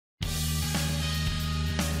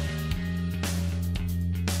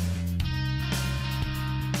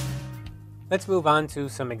Let's move on to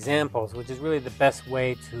some examples, which is really the best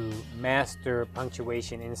way to master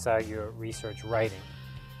punctuation inside your research writing.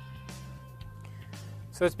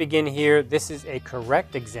 So let's begin here. This is a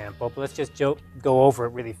correct example, but let's just go over it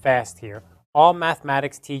really fast here. All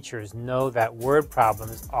mathematics teachers know that word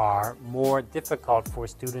problems are more difficult for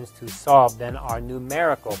students to solve than are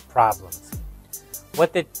numerical problems.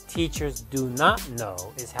 What the teachers do not know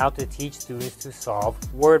is how to teach students to solve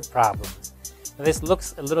word problems. Now, this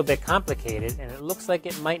looks a little bit complicated, and it looks like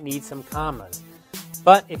it might need some commas.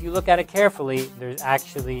 But if you look at it carefully, there's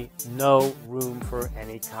actually no room for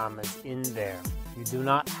any commas in there. You do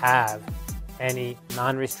not have any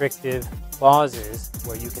non-restrictive clauses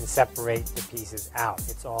where you can separate the pieces out.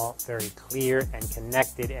 It's all very clear and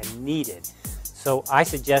connected and needed. So I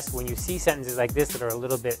suggest when you see sentences like this that are a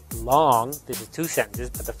little bit long, this is two sentences,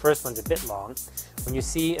 but the first one's a bit long. When you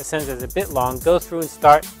see a sentence that's a bit long, go through and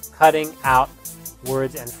start cutting out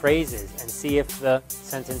words and phrases and see if the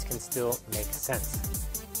sentence can still make sense.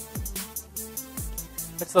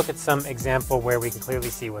 Let's look at some example where we can clearly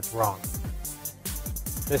see what's wrong.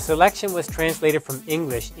 The selection was translated from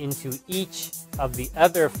English into each of the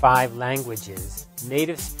other 5 languages.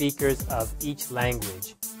 Native speakers of each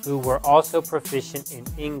language, who were also proficient in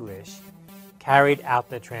English, carried out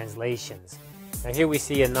the translations. Now here we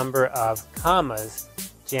see a number of commas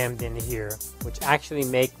jammed in here, which actually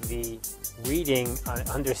make the reading and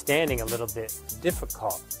understanding a little bit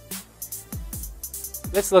difficult.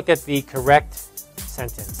 Let's look at the correct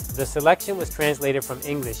sentence. The selection was translated from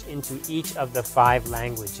English into each of the 5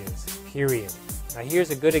 languages, period. Now here's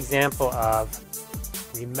a good example of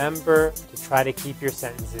remember to try to keep your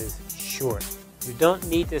sentences short. You don't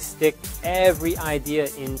need to stick every idea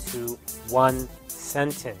into one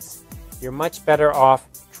sentence. You're much better off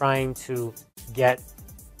trying to get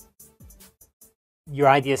your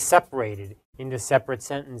ideas separated into separate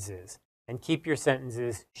sentences and keep your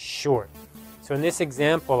sentences short. So in this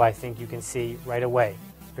example, I think you can see right away,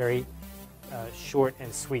 very short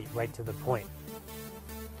and sweet, right to the point.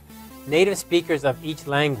 Native speakers of each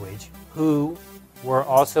language who were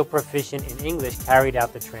also proficient in English carried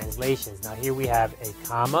out the translations. Now here we have a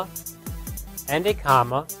comma and a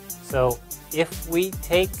comma. So if we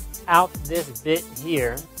take out this bit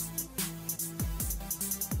here,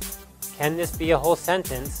 can this be a whole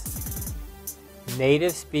sentence?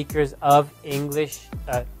 Native speakers of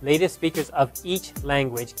each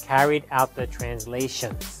language carried out the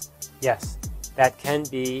translations. Yes, that can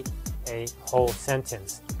be a whole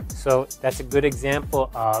sentence. So that's a good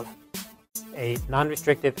example of a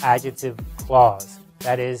non-restrictive adjective clause.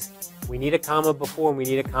 That is, we need a comma before and we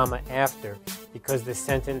need a comma after, because the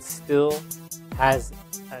sentence still has,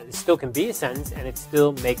 it still can be a sentence and it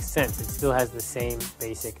still makes sense. It still has the same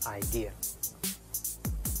basic idea.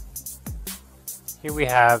 Here we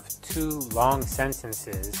have 2 long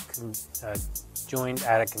sentences joined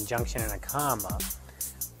at a conjunction and a comma.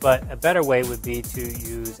 But a better way would be to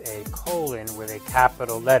use a colon with a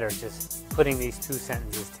capital letter, just putting these 2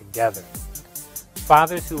 sentences together.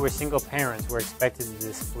 Fathers who were single parents were expected to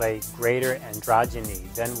display greater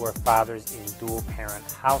androgyny than were fathers in dual-parent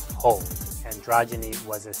households. Androgyny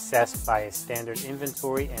was assessed by a standard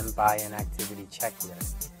inventory and by an activity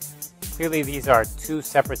checklist. Clearly, these are 2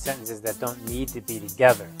 separate sentences that don't need to be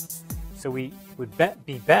together. So we would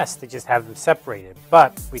be best to just have them separated.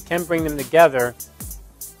 But we can bring them together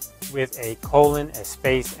with a colon, a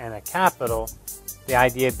space, and a capital. The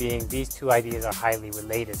idea being these 2 ideas are highly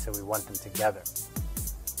related, so we want them together.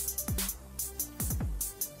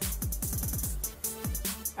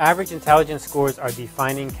 Average intelligence scores are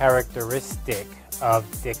defining characteristic of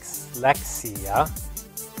dyslexia.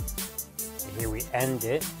 And here we end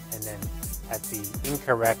it, and then at the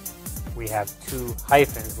incorrect we have 2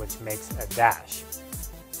 hyphens, which makes a dash.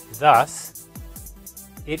 Thus,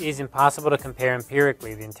 it is impossible to compare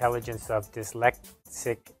empirically the intelligence of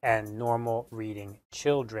dyslexic and normal reading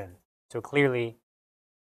children. So clearly,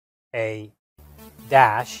 a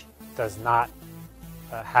dash does not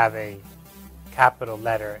have a capital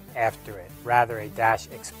letter after it. Rather, a dash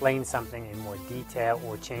explains something in more detail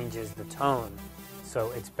or changes the tone. So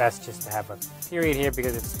it's best just to have a period here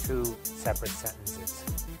because it's 2 separate sentences.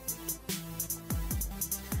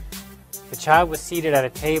 The child was seated at a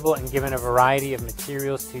table and given a variety of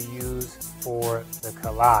materials to use for the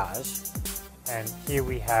collage. And here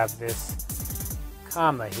we have this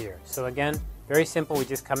comma here. So again, very simple, we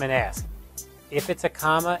just come and ask. If it's a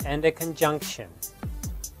comma and a conjunction,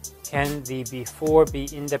 can the before be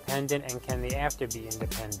independent and can the after be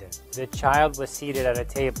independent? The child was seated at a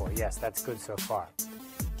table. Yes, that's good so far.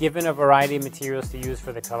 given a variety of materials to use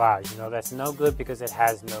for the collage. You know, that's no good because it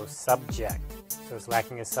has no subject. So it's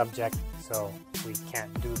lacking a subject, so we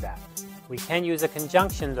can't do that. We can use a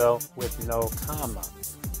conjunction, though, with no comma.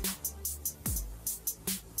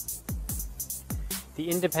 The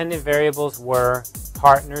independent variables were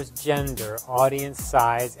partner's gender, audience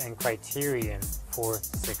size, and criterion for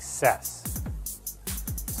success.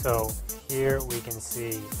 So here we can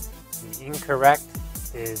see the incorrect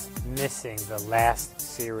is missing the last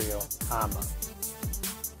serial comma.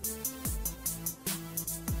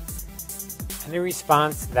 Any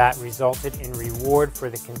response that resulted in reward for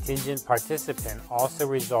the contingent participant also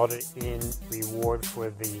resulted in reward for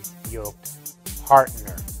the yoked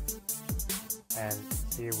partner. And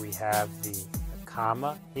here we have the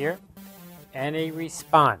comma here, and a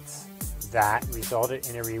response that resulted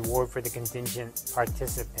in a reward for the contingent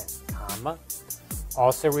participant, comma,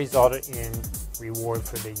 also resulted in reward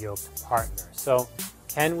for the yoked partner. So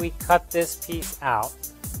can we cut this piece out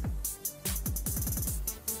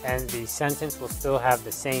and the sentence will still have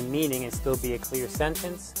the same meaning and still be a clear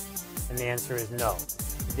sentence? And the answer is no.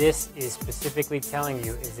 This is specifically telling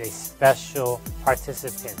you is a special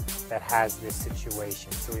participant that has this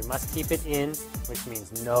situation. So we must keep it in, which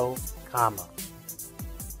means no comma.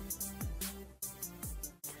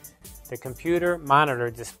 The computer monitor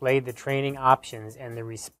displayed the training options and the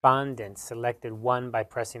respondent selected one by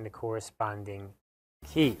pressing the corresponding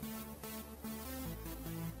key.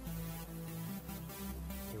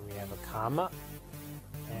 Here we have a comma,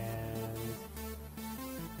 and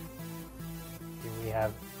here we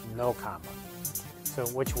have no comma. So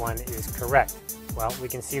which one is correct? Well, we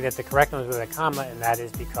can see that the correct one is with a comma, and that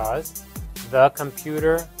is because the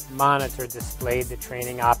computer monitor displayed the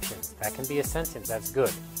training options. That can be a sentence, that's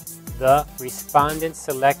good. The respondent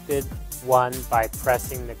selected one by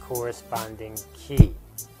pressing the corresponding key.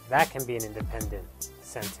 That can be an independent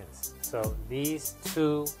sentence. So these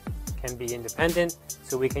two can be independent,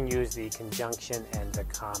 so we can use the conjunction and the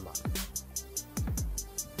comma.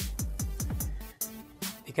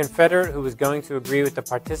 The Confederate who was going to agree with the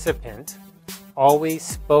participant always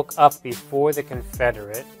spoke up before the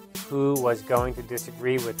Confederate who was going to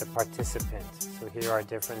disagree with the participant. So here our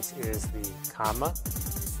difference is the comma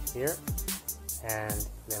here, and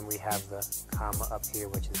then we have the comma up here,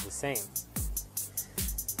 which is the same.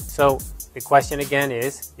 So the question again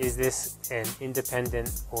is this an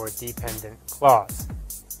independent or dependent clause?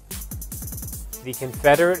 The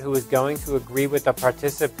Confederate who was going to agree with the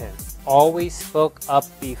participant always spoke up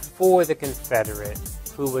before the Confederate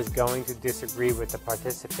who was going to disagree with the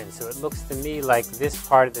participant. So it looks to me like this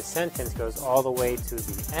part of the sentence goes all the way to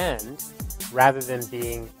the end rather than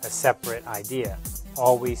being a separate idea.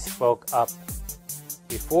 Always spoke up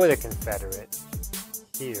before the Confederate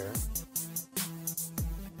here.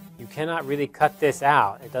 You cannot really cut this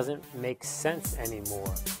out. It doesn't make sense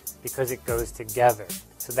anymore because it goes together.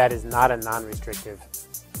 So that is not a non-restrictive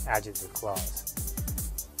adjective clause.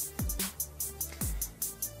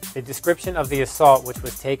 The description of the assault, which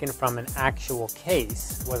was taken from an actual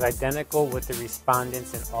case, was identical with the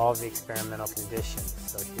respondents in all the experimental conditions.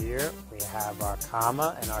 So here we have our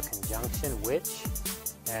comma and our conjunction, which,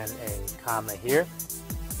 and a comma here.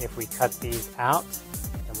 If we cut these out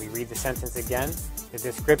and we read the sentence again, the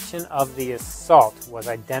description of the assault was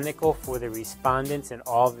identical for the respondents in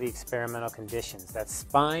all the experimental conditions. That's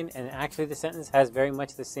fine, and actually the sentence has very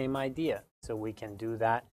much the same idea. So we can do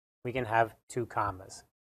that. We can have two commas.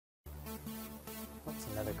 Oops,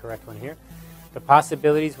 another correct one here. The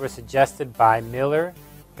possibilities were suggested by Miller,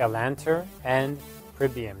 Galanter, and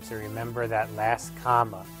Pribium. So remember that last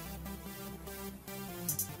comma.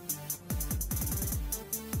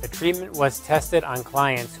 The treatment was tested on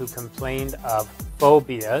clients who complained of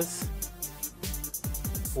phobias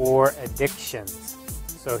or addictions.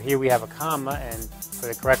 So here we have a comma, and for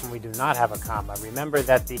the correct one we do not have a comma. Remember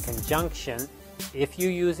that the conjunction, if you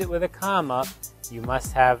use it with a comma, you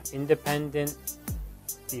must have independent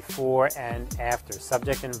before and after,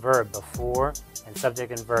 subject and verb before and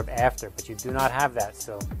subject and verb after, but you do not have that,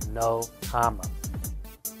 so no comma.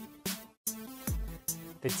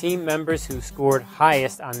 The team members who scored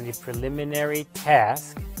highest on the preliminary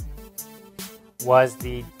task was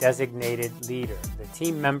the designated leader. The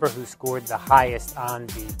team member who scored the highest on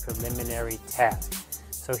the preliminary task.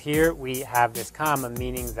 So here we have this comma,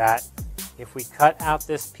 meaning that if we cut out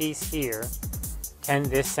this piece here, can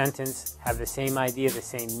this sentence have the same idea, the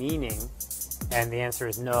same meaning? And the answer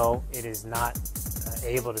is no, it is not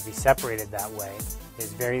able to be separated that way. It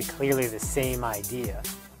is very clearly the same idea.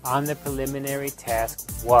 On the preliminary task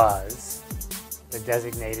was the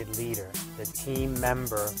designated leader. The team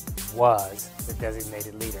member was the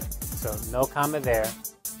designated leader. So no comma there,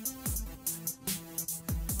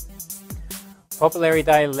 Pupillary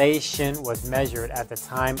dilation was measured at the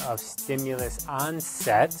time of stimulus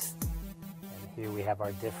onset. And here we have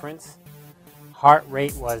our difference. Heart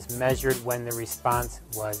rate was measured when the response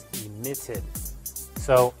was emitted.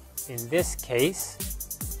 So in this case,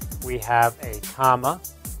 we have a comma,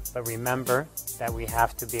 but remember that we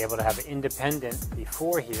have to be able to have an independent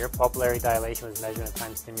before here. Pupillary dilation was measured at the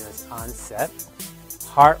time of stimulus onset.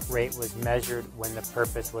 Heart rate was measured when the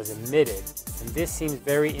purpose was emitted. And this seems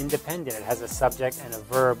very independent. It has a subject and a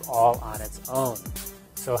verb all on its own.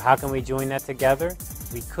 So how can we join that together?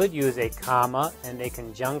 We could use a comma and a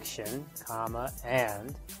conjunction, comma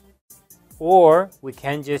and, or we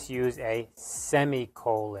can just use a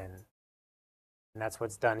semicolon. And that's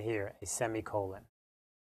what's done here, a semicolon.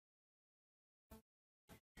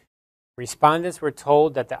 Respondents were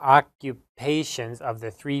told that the occupations of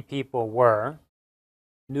the three people were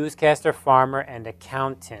newscaster, farmer, and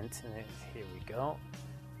accountant. And here we go.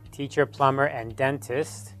 Teacher, plumber, and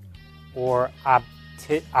dentist, or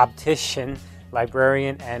optician,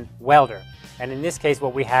 librarian, and welder. And in this case,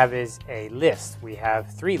 what we have is a list. We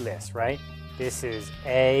have three lists, right? This is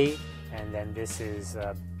A, and then this is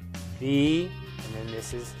B, and then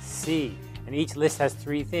this is C. And each list has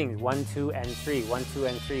three things, 1, 2, and 3, 1, 2,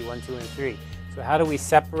 and 3, 1, 2, and 3. So how do we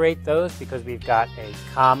separate those? Because we've got a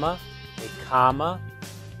comma,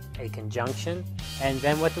 a conjunction, and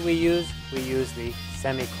then what do we use? We use the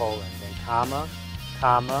semicolon. Then comma,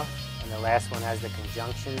 comma, and the last one has the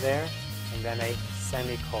conjunction there, and then a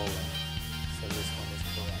semicolon. So this one